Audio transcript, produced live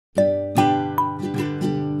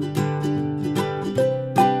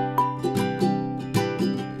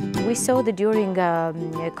We saw that during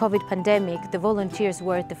COVID pandemic, the volunteers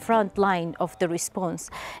were at the front line of the response,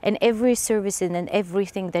 and every service and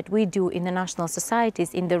everything that we do in the national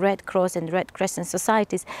societies, in the Red Cross and Red Crescent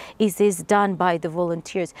societies, is done by the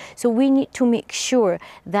volunteers. So we need to make sure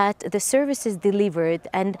that the services delivered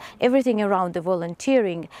and everything around the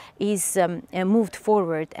volunteering is moved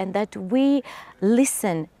forward, and that we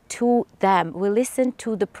listen to them, we listen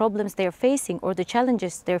to the problems they're facing or the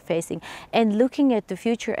challenges they're facing, and looking at the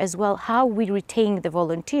future as well, how we retain the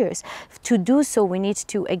volunteers. To do so, we need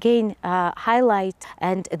to again highlight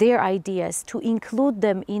and their ideas, to include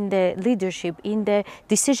them in the leadership, in the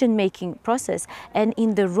decision-making process, and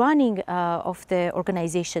in the running of the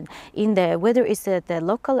organization, in the whether it's at the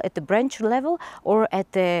local, at the branch level, or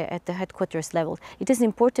at the headquarters level. It is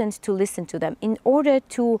important to listen to them. In order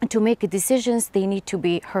to make decisions, they need to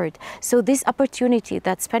be heard. So this opportunity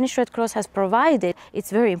that Spanish Red Cross has provided, it's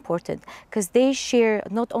very important, because they share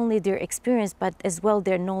not only their experience but as well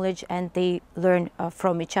their knowledge, and they learn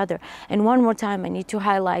from each other. And one more time I need to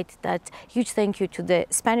highlight that huge thank you to the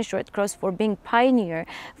Spanish Red Cross for being pioneer,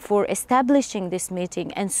 for establishing this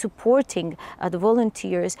meeting and supporting the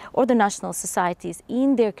volunteers or the national societies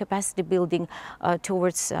in their capacity building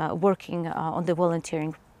towards working on the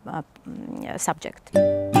volunteering subject.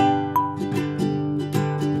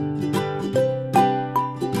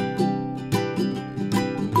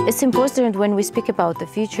 It's important when we speak about the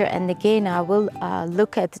future, and again I will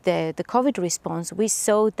look at the COVID response. We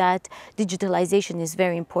saw that digitalization is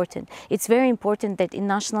very important. It's very important that in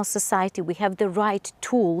national society we have the right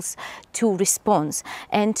tools to respond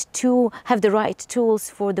and to have the right tools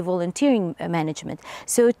for the volunteering management.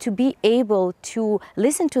 So to be able to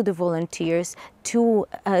listen to the volunteers, to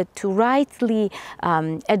rightly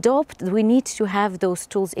adopt, we need to have those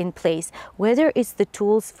tools in place, whether it's the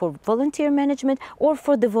tools for volunteer management or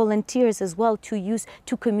for the volunteers as well to use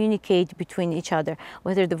to communicate between each other,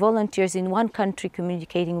 whether the volunteers in one country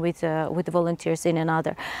communicating with the volunteers in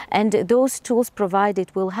another. And those tools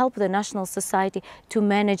provided will help the national society to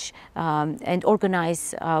manage and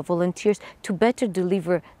organize volunteers to better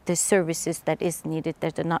deliver the services that is needed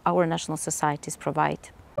that our national societies provide.